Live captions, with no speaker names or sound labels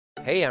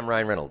Hey, I'm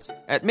Ryan Reynolds.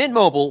 At Mint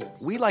Mobile,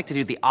 we like to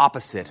do the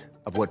opposite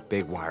of what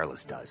Big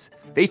Wireless does.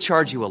 They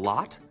charge you a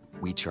lot,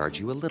 we charge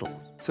you a little.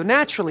 So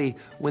naturally,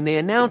 when they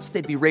announced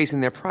they'd be raising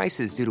their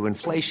prices due to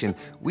inflation,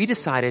 we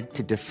decided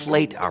to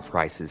deflate our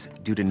prices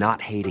due to not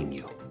hating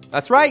you.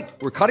 That's right.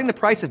 We're cutting the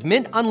price of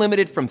Mint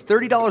Unlimited from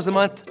 $30 a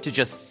month to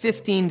just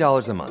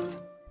 $15 a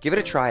month. Give it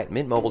a try at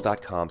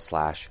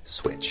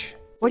mintmobile.com/switch.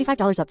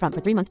 $45 up front for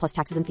 3 months plus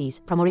taxes and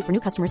fees. Promo rate for new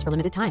customers for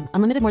limited time.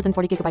 Unlimited more than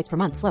 40 gigabytes per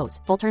month. Slows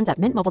full terms at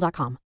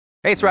mintmobile.com.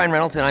 Hey, it's Ryan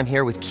Reynolds, and I'm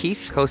here with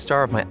Keith,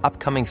 co-star of my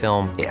upcoming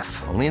film,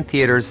 If, only in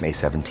theaters May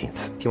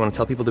 17th. Do you want to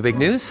tell people the big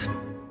news?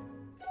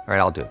 All right,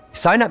 I'll do it.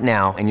 Sign up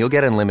now and you'll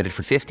get unlimited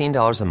for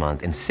 $15 a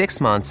month and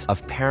 6 months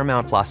of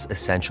Paramount Plus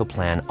Essential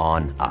Plan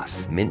on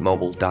us.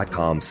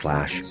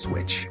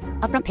 mintmobile.com/switch.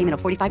 Upfront payment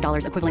of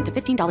 $45 equivalent to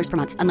 $15 per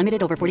month.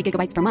 Unlimited over 40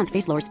 gigabytes per month.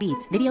 Face lower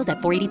speeds. Videos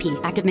at 480p.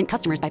 Active Mint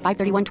customers by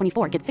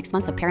 531.24 get 6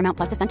 months of Paramount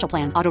Plus Essential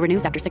Plan. Auto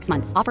renews after 6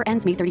 months. Offer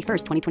ends May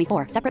 31st,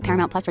 2024. Separate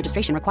Paramount Plus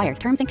registration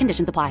required. Terms and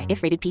conditions apply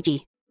if rated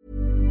PG.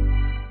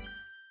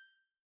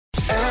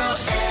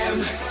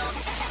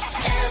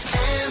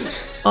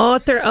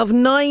 Author of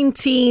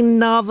 19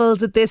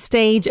 novels at this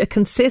stage, a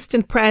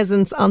consistent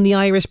presence on the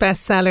Irish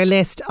bestseller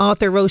list,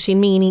 author Roisin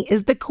Meany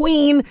is the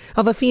queen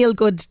of a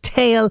feel-good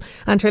tale,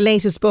 and her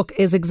latest book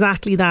is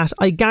exactly that.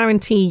 I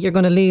guarantee you're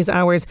going to lose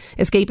hours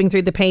escaping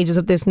through the pages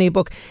of this new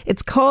book.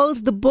 It's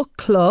called The Book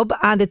Club,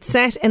 and it's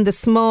set in the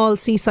small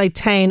seaside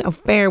town of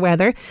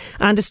Fairweather,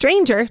 and a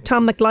stranger,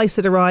 Tom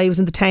McLysaght, arrives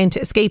in the town to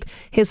escape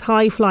his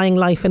high-flying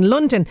life in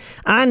London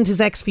and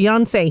his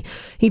ex-fiancée.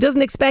 He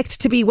doesn't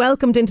expect to be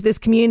welcomed into this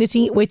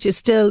community, which is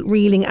still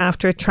reeling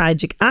after a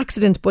tragic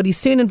accident, but he's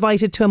soon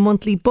invited to a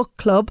monthly book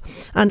club,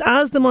 and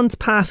as the months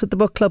pass with the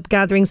book club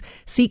gatherings,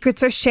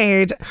 secrets are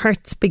shared,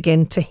 hurts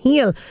begin to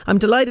heal. I'm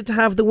delighted to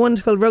have the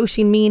wonderful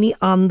Roisin Meany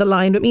on the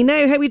line with me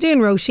now. How are we doing,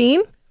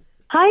 Roisin?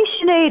 Hi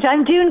Sinead,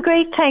 I'm doing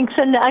great, thanks,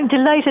 and I'm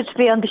delighted to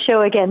be on the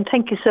show again.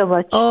 Thank you so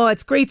much. Oh,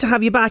 it's great to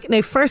have you back.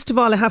 Now, first of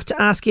all, I have to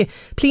ask you,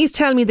 please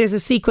tell me there's a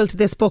sequel to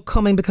this book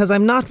coming, because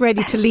I'm not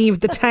ready to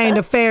leave the town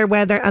of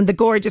Fairweather and the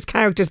gorgeous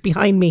characters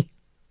behind me.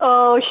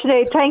 Oh,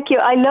 Sinead, thank you.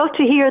 I love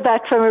to hear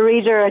that from a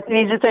reader. It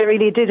means that I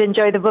really did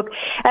enjoy the book.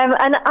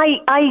 And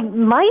I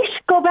might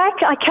go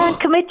back. I can't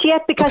commit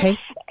yet, because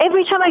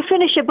every time I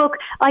finish a book,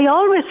 I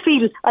always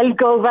feel I'll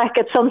go back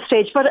at some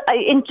stage. But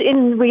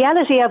in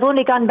reality, I've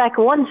only gone back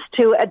once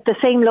to the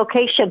same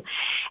location.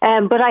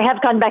 But I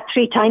have gone back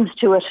 3 times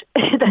to it.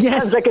 That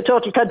sounds like a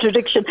total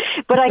contradiction.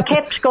 But I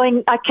kept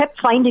going. I kept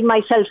finding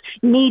myself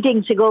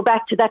needing to go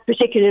back to that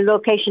particular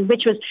location,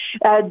 which was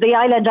the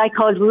island I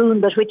called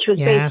Rouen, but which was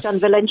based on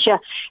Valencia.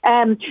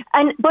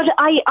 But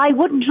I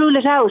wouldn't rule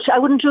it out. I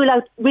wouldn't rule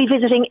out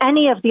revisiting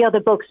any of the other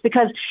books,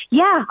 because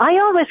I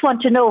always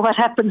want to know what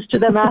happens to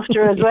them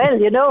after as well,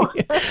 you know.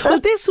 Well,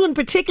 this one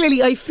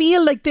particularly, I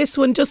feel like this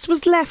one just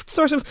was left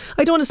sort of,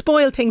 I don't want to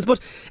spoil things, but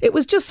it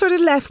was just sort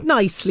of left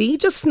nicely, you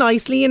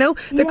know.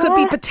 There could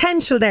be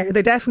potential there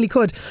definitely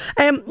could.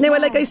 Now,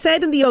 like I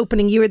said in the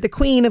opening, you are the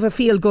queen of a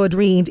feel-good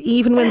read.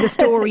 Even when the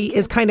story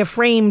is kind of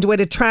framed with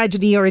a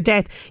tragedy or a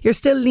death, you're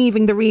still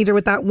leaving the reader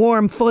with that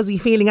warm, fuzzy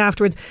feeling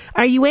afterwards.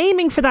 Are you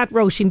aiming for that,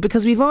 Roisin?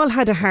 Because we've all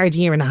had a hard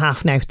year and a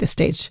half now at this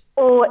stage.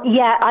 Oh,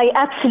 yeah, I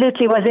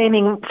absolutely was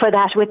aiming for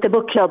that with the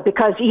book club,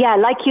 because,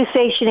 like you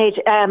say, Sinead,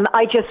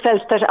 I just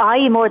felt that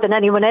I, more than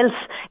anyone else,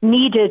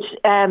 needed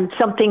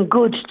something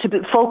good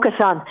to focus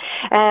on.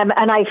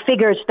 And I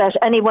figured that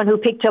anyone who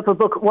picked up a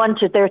book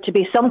wanted there to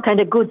be some kind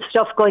of good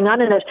stuff going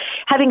on in it.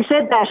 Having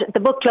said that,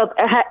 the book club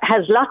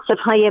has lots of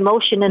high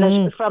emotion in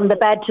it, from the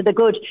bad to the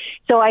good.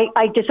 So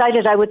I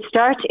decided I would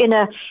start in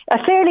a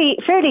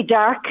fairly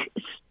dark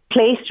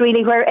place,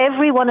 really, where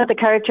every one of the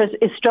characters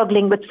is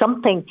struggling with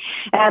something.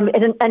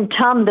 And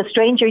Tom, the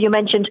stranger you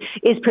mentioned,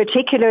 is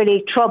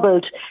particularly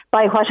troubled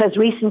by what has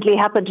recently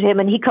happened to him,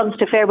 and he comes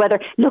to Fairweather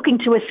looking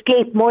to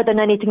escape more than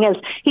anything else.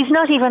 He's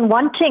not even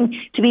wanting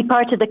to be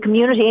part of the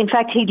community. In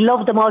fact, he'd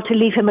love them all to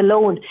leave him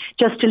alone,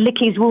 just to lick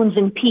his wounds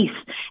in peace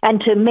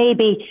and to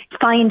maybe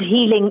find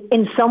healing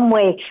in some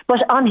way.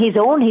 But on his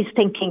own, he's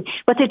thinking.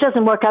 But it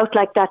doesn't work out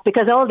like that,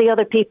 because all the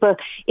other people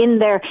in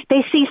there,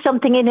 they see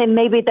something in him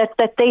maybe that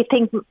they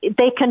think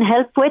they can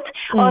help with,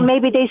 or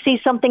maybe they see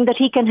something that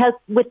he can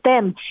help with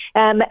them.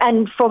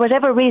 And for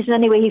whatever reason,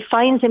 anyway, he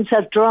finds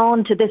himself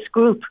drawn to this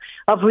group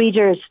of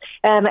readers,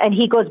 and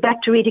he goes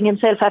back to reading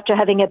himself after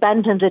having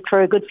abandoned it for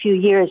a good few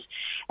years.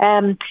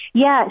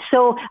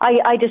 So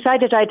I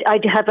decided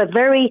I'd have a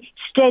very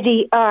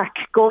steady arc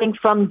going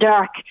from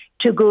dark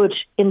to good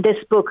in this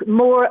book,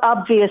 more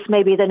obvious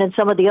maybe than in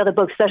some of the other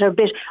books that are a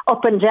bit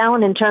up and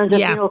down in terms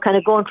of, kind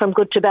of going from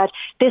good to bad.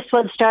 This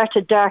one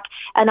started dark,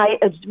 and I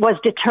was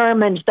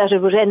determined that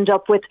it would end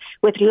up with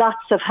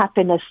lots of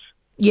happiness.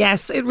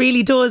 Yes, it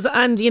really does.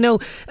 And, you know,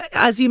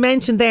 as you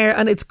mentioned there,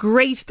 and it's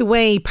great the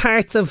way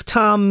parts of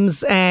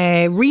Tom's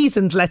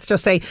reasons, let's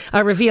just say,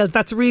 are revealed.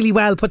 That's really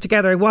well put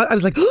together. I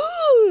was like,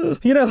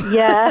 you know.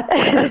 Yeah,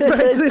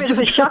 it's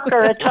a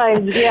shocker at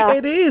times,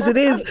 It is.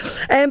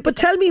 But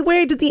tell me,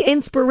 where did the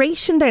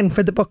inspiration then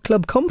for the book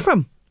club come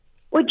from?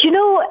 Well, do you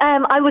know,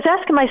 I was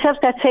asking myself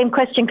that same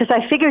question because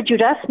I figured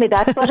you'd ask me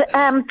that. But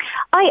I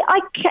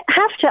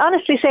have to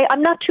honestly say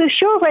I'm not too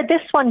sure where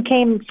this one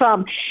came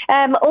from.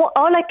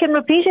 All I can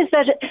repeat is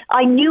that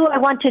I knew I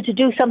wanted to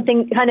do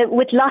something kind of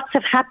with lots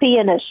of happy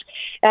in it.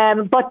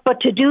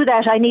 But to do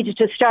that, I needed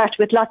to start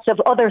with lots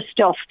of other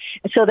stuff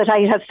so that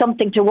I have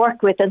something to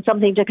work with and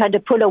something to kind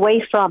of pull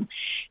away from.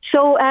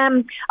 So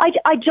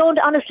I don't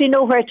honestly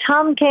know where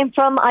Tom came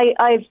from.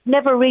 I've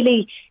never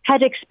really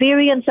had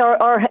experience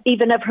or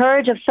even have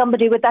heard of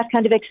somebody with that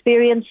kind of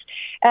experience.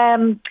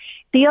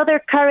 The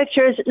other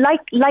characters,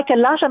 like a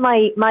lot of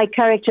my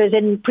characters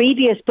in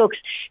previous books,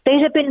 they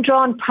have been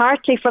drawn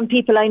partly from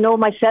people I know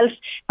myself,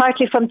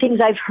 partly from things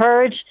I've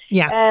heard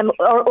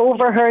or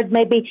overheard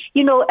maybe.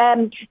 You know,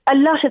 a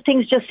lot of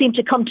things just seem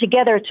to come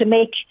together to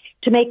make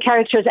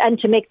characters and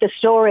to make the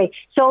story.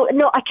 So,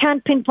 no, I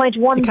can't pinpoint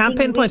one thing. You can't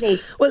pinpoint. Really.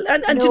 Well,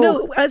 and no. You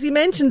know, as you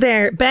mentioned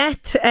there,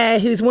 Beth,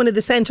 who's one of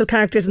the central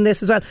characters in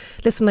this as well.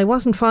 Listen, I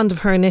wasn't fond of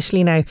her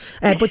initially now,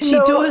 but she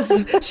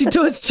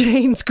does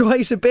change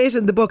quite a bit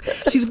in the book.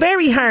 She's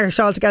very harsh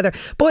altogether.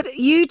 But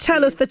you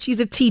tell us that she's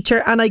a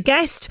teacher, and I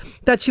guessed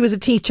that she was a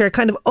teacher,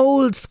 kind of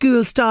old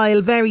school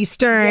style, very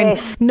stern,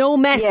 no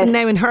messing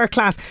now in her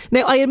class.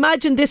 Now, I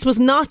imagine this was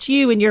not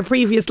you in your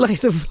previous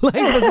life as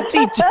a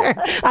teacher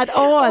at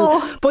all.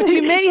 But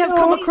you may have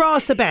come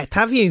across a Beth,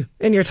 have you,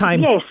 in your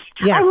time? Yes,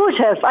 yeah. I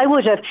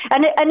would have.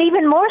 And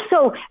even more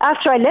so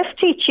after I left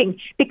teaching,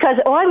 because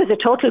I was a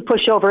total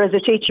pushover as a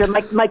teacher.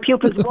 My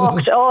pupils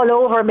walked all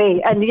over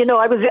me, and you know,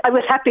 I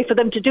was happy for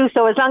them to do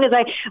so as long as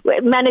I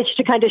managed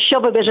to kind of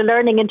shove a bit of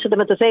learning into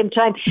them at the same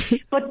time.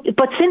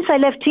 But since I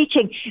left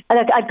teaching,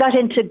 I got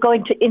into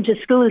going into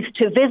schools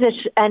to visit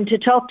and to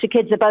talk to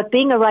kids about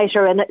being a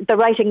writer and the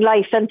writing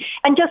life, and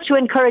just to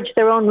encourage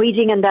their own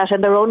reading and that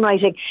and their own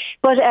writing.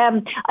 But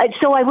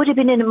so I would have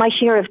been in my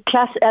share of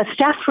class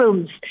staff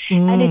rooms,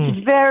 and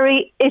it's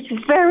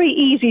very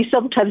easy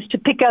sometimes to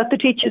pick out the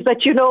teachers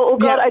that you know. Oh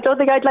God, I don't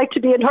think I'd like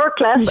to be in her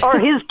class or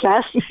his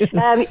class.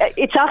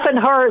 It's often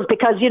hers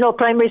because you know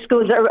primary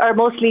schools are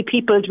mostly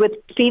peopled with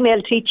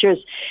female teachers,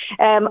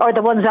 or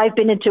the ones I've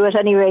been into at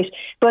any rate.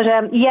 But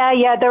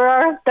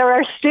there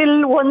are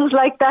still ones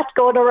like that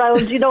going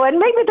around, you know, and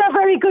maybe they're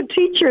very good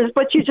teachers,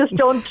 but you just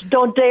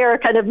don't dare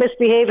kind of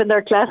misbehave in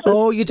their classes.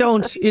 Oh, you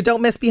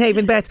don't misbehave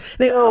in Beth.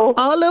 Now, no.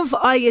 Olive,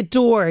 I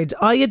adored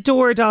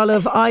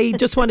Olive. I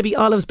just want to be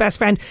Olive's best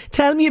friend.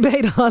 Tell me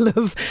about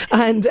Olive,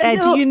 and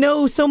do you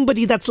know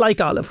somebody that's like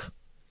Olive?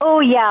 Oh,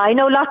 yeah, I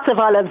know lots of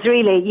Olives,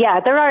 really. Yeah,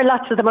 there are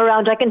lots of them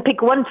around. I can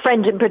pick one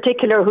friend in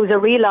particular who's a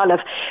real Olive.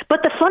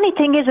 But the funny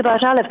thing is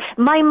about Olive,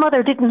 my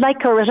mother didn't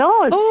like her at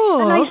all. Oh.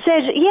 And I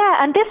said,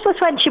 and this was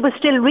when she was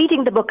still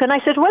reading the book. And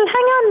I said, well,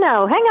 hang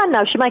on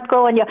now, she might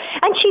grow on you.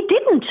 And she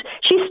didn't.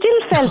 She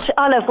still felt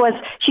Olive was,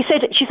 she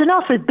said, she's an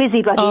awful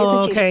busybody,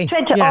 isn't she? Okay.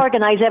 Trying to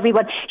organise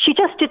everyone. She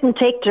just didn't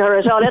take to her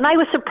at all. And I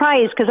was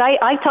surprised because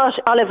I thought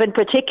Olive in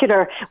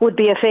particular would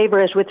be a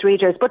favourite with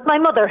readers. But my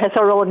mother has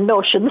her own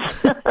notions.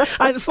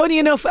 And funny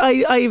enough,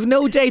 I have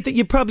no doubt that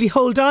you probably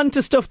hold on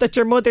to stuff that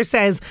your mother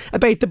says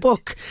about the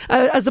book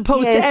as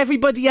opposed to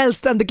everybody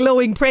else and the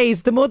glowing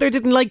praise. The mother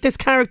didn't like this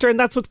character and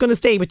that's what's going to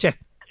stay with you.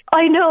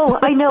 I know.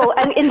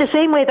 And in the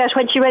same way that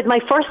when she read my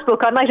first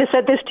book, I might have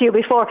said this to you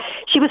before,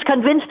 she was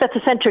convinced that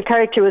the central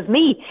character was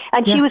me.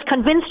 And she was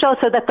convinced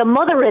also that the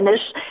mother in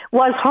it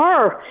was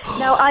her.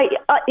 Now,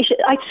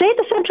 I'd say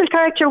the central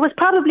character was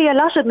probably a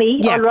lot of me,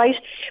 all right,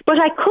 but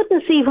I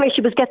couldn't see where she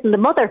was getting the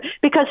mother,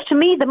 because to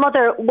me, the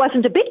mother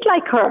wasn't a bit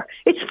like her.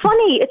 It's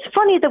funny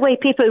the way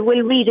people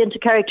will read into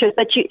characters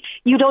that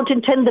you don't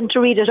intend them to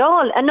read at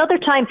all. Another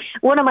time,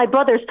 one of my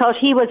brothers thought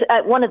he was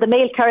one of the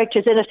male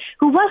characters in it,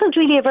 who wasn't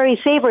really a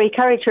very savoury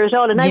character at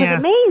all, and I was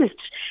amazed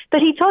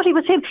that he thought he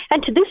was him,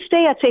 and to this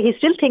day I'd say he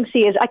still thinks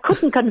he is. I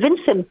couldn't convince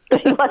him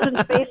that he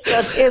wasn't based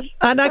on him.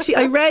 And actually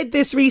I read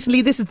this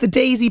recently. This is the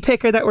Daisy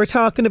Picker that we're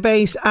talking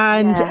about,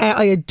 and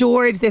I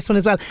adored this one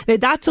as well. Now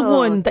that's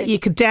one that you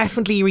could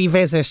definitely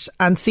revisit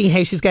and see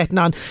how she's getting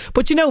on.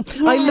 But you know,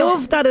 I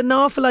love that an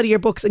awful lot of your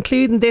books,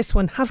 including this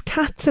one, have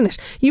cats in it.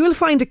 You will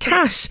find a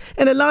cat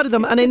in a lot of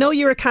them, and I know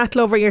you're a cat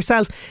lover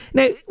yourself.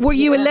 Now, were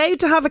you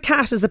allowed to have a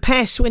cat as a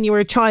pet when you were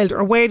a child,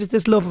 or where does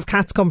this love of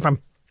cats come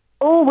from?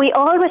 Oh, we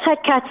always had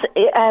cats,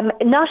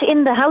 not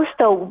in the house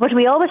though, but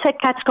we always had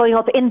cats growing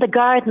up in the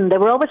garden. They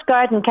were always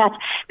garden cats,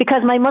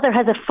 because my mother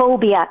has a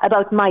phobia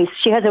about mice.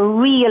 She has a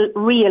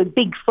real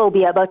big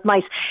phobia about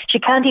mice. She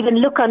can't even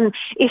look on,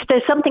 if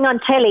there's something on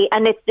telly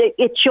and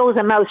it shows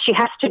a mouse, she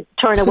has to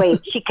turn away.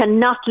 She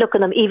cannot look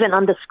at them even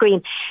on the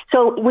screen.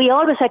 So we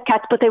always had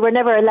cats, but they were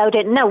never allowed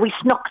in. No, we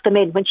snuck them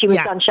in when she was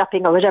gone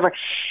shopping or whatever.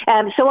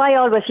 So I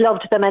always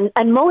loved them,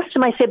 and most of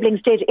my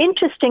siblings did.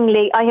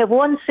 Interestingly, I have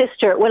one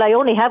sister, well, I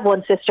only have one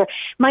one sister.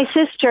 My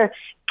sister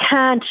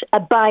can't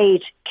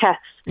abide cats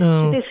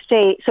to this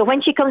day. So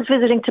when she comes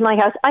visiting to my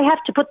house, I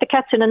have to put the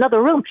cats in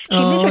another room. She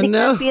literally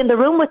can't be in the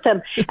room with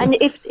them. And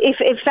if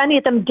any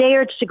of them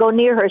dared to go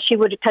near her, she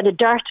would kind of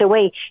dart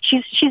away.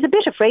 She's a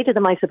bit afraid of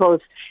them, I suppose.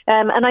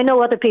 And I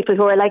know other people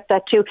who are like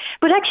that too.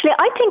 But actually,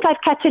 I think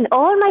I've cats in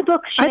all my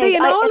books. Are they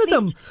in all of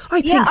them?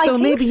 I think so.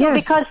 Maybe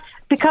yes.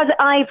 Because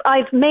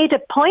I've made a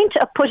point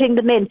of putting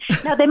them in.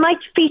 Now, they might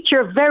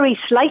feature very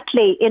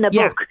slightly in a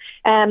book,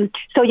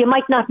 so you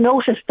might not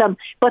notice them,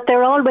 but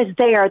they're always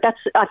there.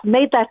 I've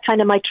made that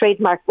kind of my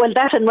trademark. Well,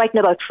 that and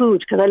writing about food,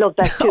 because I love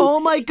that too. Oh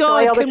my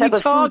God, so can we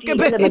talk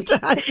about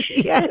that?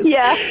 Yes.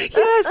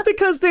 Yes,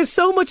 because there's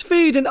so much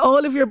food in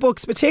all of your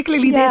books,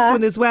 particularly this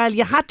one as well.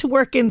 You had to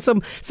work in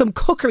some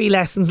cookery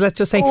lessons, let's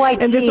just say,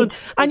 in this one.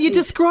 And you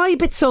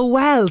describe it so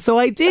well. So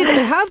I did. I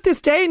have this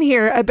down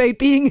here about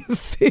being a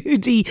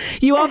foodie.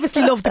 You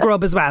obviously love the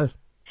grub as well.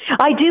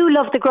 I do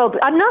love the grub.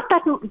 I'm not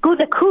that good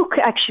a cook,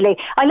 actually.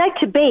 I like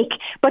to bake,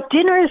 but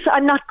dinners,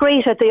 I'm not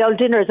great at the old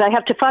dinners. I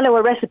have to follow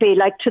a recipe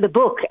like to the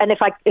book, and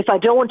if I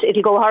don't,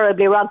 it'll go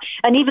horribly wrong.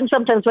 And even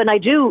sometimes when I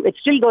do, it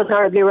still goes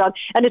horribly wrong,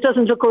 and it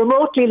doesn't look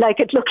remotely like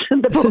it looks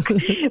in the book.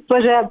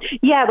 But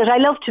I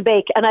love to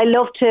bake, and I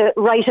love to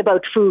write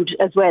about food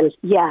as well.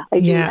 Yeah, I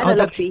do. Yeah, I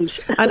love to eat.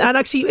 and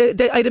actually,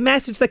 I had a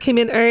message that came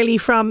in early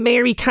from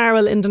Mary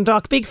Carroll in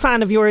Dundalk, big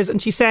fan of yours,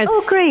 and she says,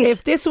 "Oh, great!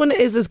 If this one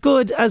is as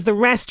good as The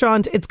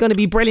Restaurant, it's going to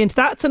be brilliant."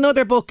 That's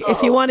another book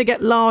if you want to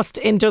get lost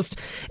in just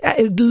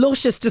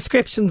luscious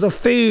descriptions of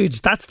food.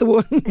 That's the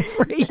one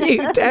for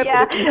you,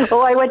 definitely. Yeah.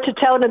 Oh, I went to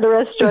town in The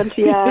Restaurant.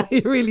 Yeah,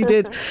 you really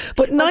did.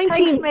 But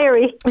 19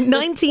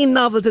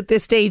 novels at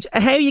this stage.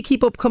 How you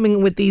keep up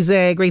coming with these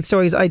great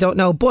stories, I don't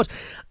know. But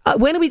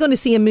when are we going to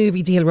see a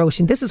movie deal,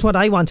 Roisin? This is what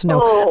I want to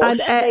know.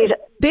 And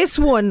this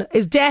one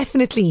is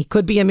definitely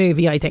could be a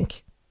movie, I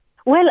think.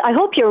 Well, I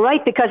hope you're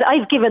right, because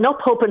I've given up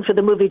hoping for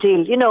the movie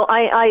deal. You know,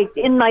 I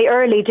in my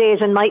early days,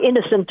 in my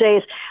innocent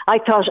days, I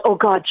thought, oh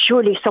God,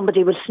 surely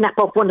somebody will snap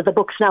up one of the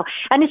books now.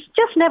 And it's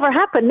just never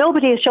happened.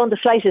 Nobody has shown the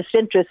slightest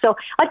interest. So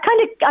I've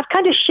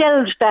kind of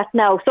shelved that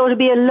now. So it'd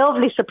be a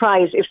lovely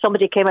surprise if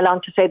somebody came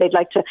along to say they'd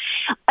like to.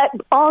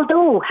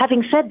 Although,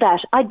 having said that,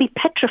 I'd be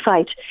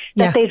petrified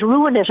that they'd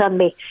ruin it on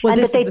me,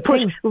 and that they'd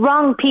put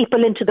wrong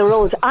people into the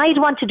roles. I'd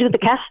want to do the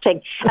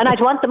casting, and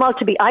I'd want them all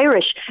to be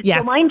Irish. Yeah.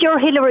 So mind your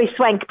Hilary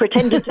Swank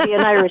pretended to be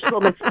an Irish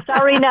woman.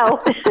 Sorry now.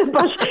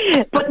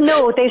 but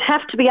no, they'd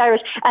have to be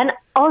Irish. And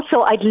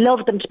also, I'd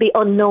love them to be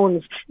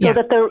unknowns, so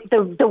that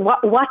the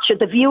watcher,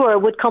 the viewer,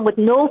 would come with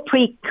no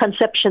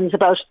preconceptions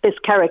about this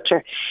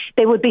character.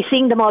 They would be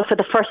seeing them all for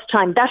the first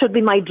time. That would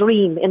be my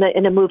dream in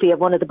a movie of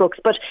one of the books.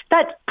 But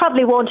that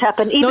probably won't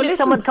happen. Even if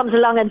someone comes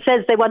along and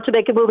says they want to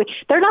make a movie,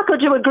 they're not going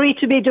to agree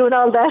to me doing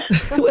all that.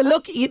 Well,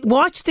 look,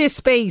 watch this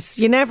space.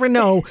 You never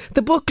know.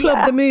 The book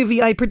club, the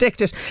movie, I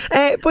predict it.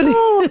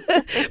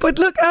 But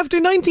look, after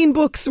 19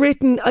 books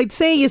written, I'd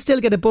say you still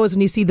get a buzz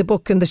when you see the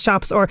book in the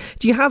shops, or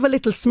do you have a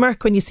little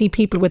smirk when you see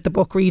people with the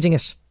book reading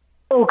it?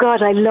 Oh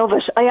God, I love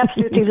it. I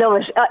absolutely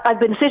love it. I've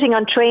been sitting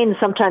on trains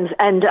sometimes,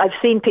 and I've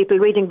seen people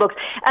reading books,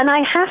 and I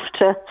have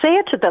to say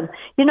it to them.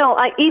 You know,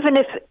 I'd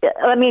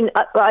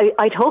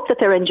hope that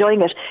they're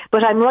enjoying it,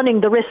 but I'm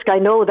running the risk. I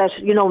know that,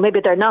 you know,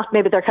 maybe they're not.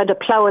 Maybe they're kind of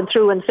ploughing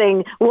through and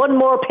saying one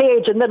more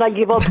page and then I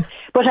give up.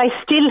 But I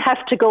still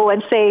have to go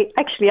and say,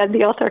 actually, I'm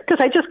the author, because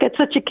I just get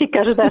such a kick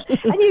out of that.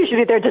 And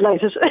usually they're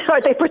delighted, or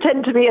they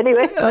pretend to be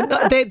anyway.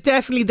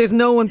 Definitely, there's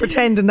no one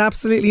pretending.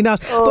 Absolutely not.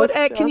 But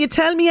can you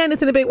tell me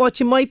anything about what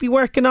you might be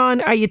working on?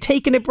 Are you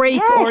taking a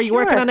break, or are you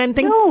working on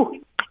anything?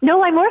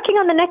 No, I'm working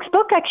on the next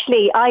book,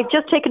 actually. I've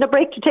just taken a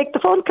break to take the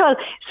phone call.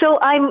 So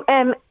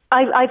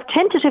I've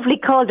tentatively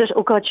called it,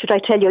 oh God, should I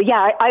tell you?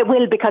 Yeah, I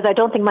will, because I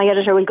don't think my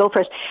editor will go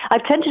for it.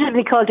 I've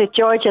tentatively called it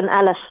George and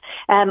Alice.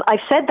 I've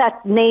said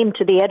that name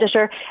to the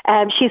editor.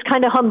 She's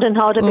kind of hummed and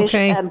hawed a bit.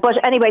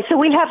 But anyway, so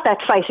we'll have that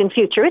fight in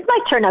future. It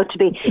might turn out to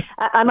be,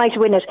 I might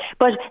win it.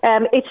 But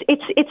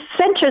it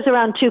centres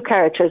around two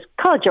characters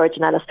called George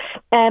and Alice,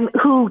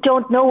 who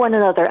don't know one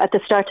another at the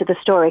start of the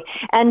story.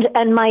 And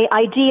my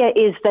idea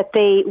is that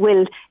they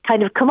will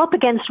kind of come up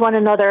against one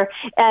another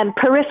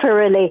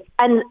peripherally,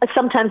 and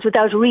sometimes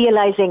without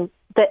realising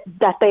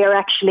that they are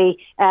actually,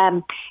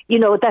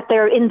 that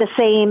they're in the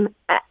same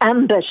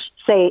ambit,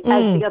 say,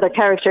 as the other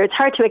character. It's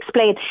hard to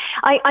explain.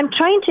 I'm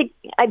trying to.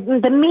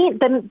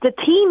 The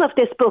theme of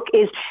this book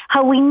is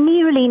how we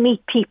nearly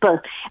meet people,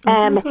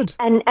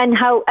 and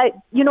how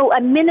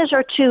a minute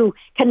or two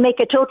can make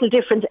a total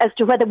difference as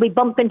to whether we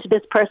bump into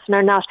this person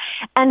or not,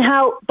 and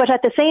how. But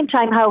at the same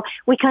time, how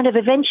we kind of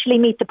eventually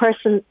meet the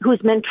person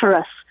who's meant for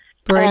us.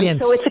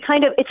 Brilliant. So it's a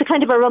kind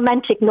of a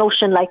romantic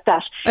notion like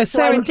that. A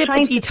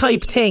serendipity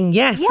type thing.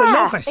 Yes, I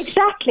love it.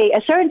 Exactly, a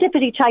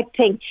serendipity type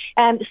thing.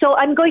 So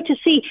I'm going to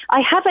see.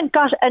 I haven't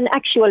got an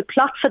actual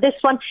plot for this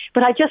one,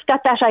 but I just got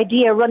that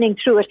idea running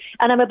through it,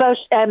 and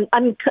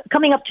I'm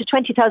coming up to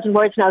 20,000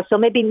 words now, so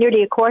maybe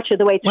nearly a quarter of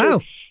the way through.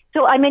 Wow.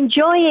 So I'm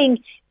enjoying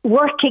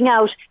working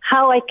out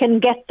how I can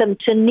get them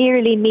to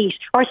nearly meet,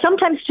 or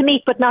sometimes to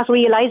meet but not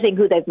realising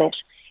who they've met.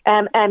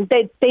 and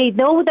they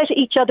know that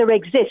each other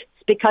exists,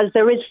 because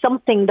there is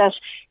something that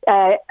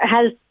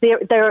has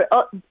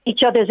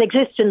each other's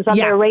existence on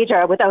their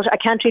radar. I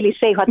can't really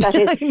say what that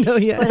is. I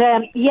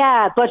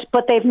know,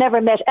 but they've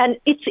never met, and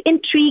it's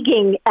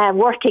intriguing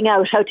working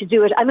out how to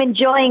do it. I'm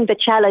enjoying the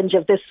challenge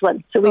of this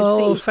one. So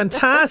we'll see.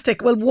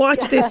 Fantastic! Well,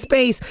 watch this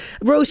space,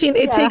 Roisin.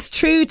 It takes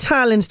true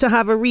talent to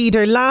have a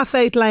reader laugh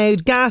out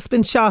loud, gasp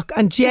in shock,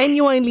 and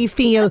genuinely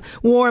feel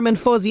warm and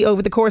fuzzy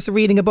over the course of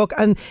reading a book.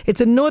 And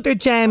it's another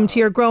gem to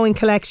your growing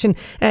collection,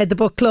 the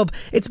book club.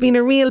 It's been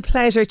a real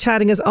pleasure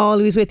chatting as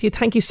always with you.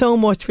 Thank you so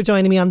much for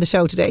joining me on the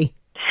show today.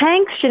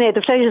 Thanks, Sinead.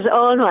 The pleasure's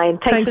all mine.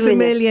 Thanks a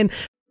million.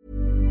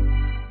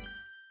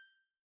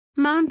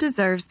 Mom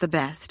deserves the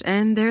best,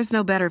 and there's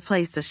no better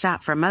place to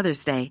shop for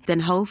Mother's Day than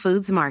Whole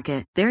Foods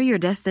Market. They're your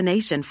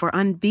destination for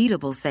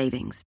unbeatable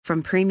savings,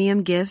 from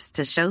premium gifts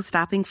to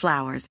show-stopping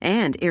flowers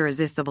and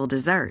irresistible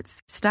desserts.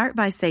 Start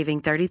by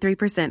saving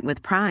 33%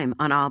 with Prime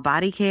on all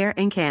body care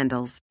and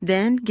candles.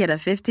 Then get a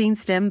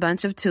 15-stem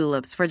bunch of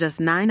tulips for just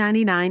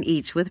 $9.99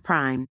 each with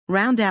Prime.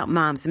 Round out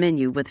Mom's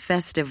menu with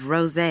festive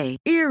rosé,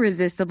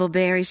 irresistible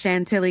berry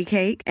chantilly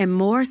cake, and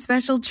more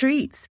special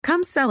treats.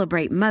 Come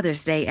celebrate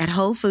Mother's Day at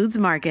Whole Foods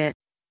Market.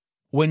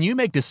 When you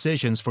make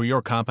decisions for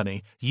your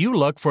company, you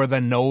look for the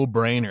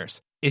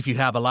no-brainers. If you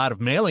have a lot of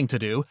mailing to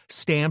do,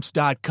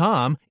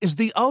 Stamps.com is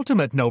the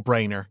ultimate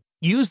no-brainer.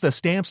 Use the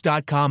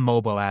Stamps.com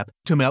mobile app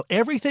to mail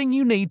everything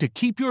you need to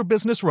keep your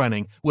business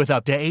running with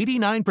up to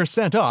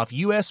 89% off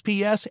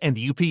USPS and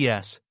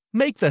UPS.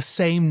 Make the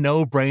same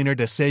no-brainer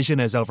decision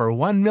as over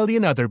 1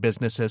 million other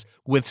businesses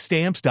with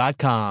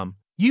Stamps.com.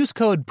 Use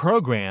code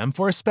PROGRAM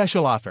for a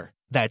special offer.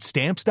 That's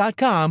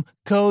Stamps.com,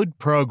 code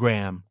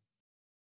PROGRAM.